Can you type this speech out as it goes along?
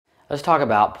Let's talk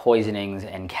about poisonings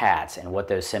in cats and what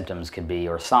those symptoms could be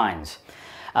or signs.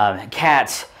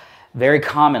 Cats very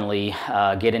commonly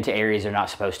get into areas they're not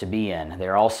supposed to be in.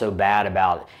 They're also bad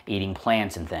about eating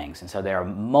plants and things. And so there are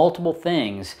multiple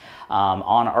things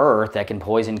on Earth that can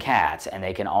poison cats, and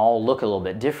they can all look a little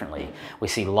bit differently. We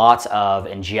see lots of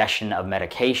ingestion of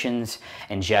medications,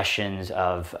 ingestions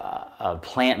of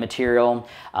plant material,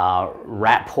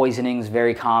 rat poisoning is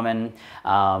very common.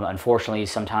 Unfortunately,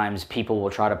 sometimes people will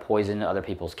try to poison other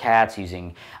people's cats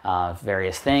using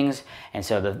various things. And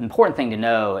so the important thing to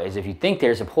know is if you think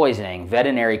there's a poisoning,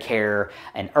 veterinary care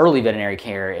and early veterinary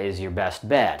care is your best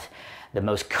bet. The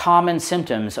most common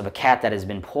symptoms of a cat that has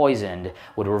been poisoned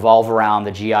would revolve around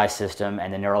the GI system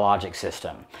and the neurologic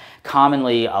system.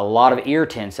 Commonly, a lot of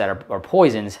irritants that are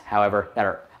poisons, however, that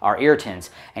are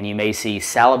irritants, and you may see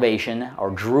salivation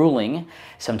or drooling,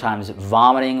 sometimes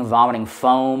vomiting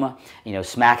foam,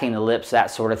 smacking the lips, that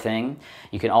sort of thing.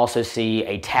 You can also see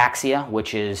ataxia,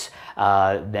 which is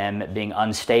them being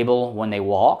unstable when they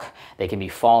walk. They can be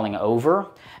falling over,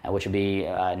 which would be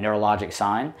a neurologic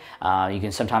sign. You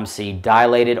can sometimes see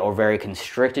dilated or very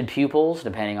constricted pupils,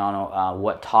 depending on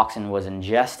what toxin was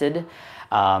ingested.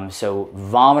 So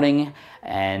vomiting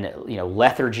and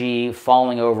lethargy,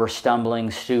 falling over,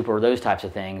 stumbling, stupor, those types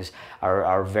of things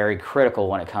are very critical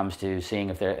when it comes to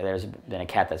seeing if there's been a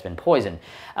cat that's been poisoned.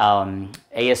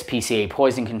 ASPCA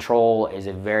poison control is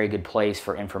a very good place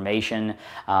for information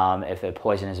if a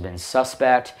poison has been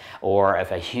suspect or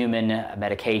if a human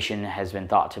medication has been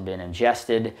thought to have been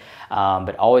ingested.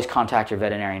 But always contact your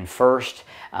veterinarian first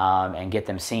and get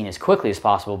them seen as quickly as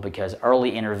possible, because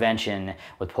early intervention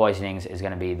with poisonings is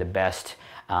going to be the best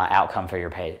outcome for your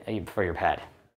pet.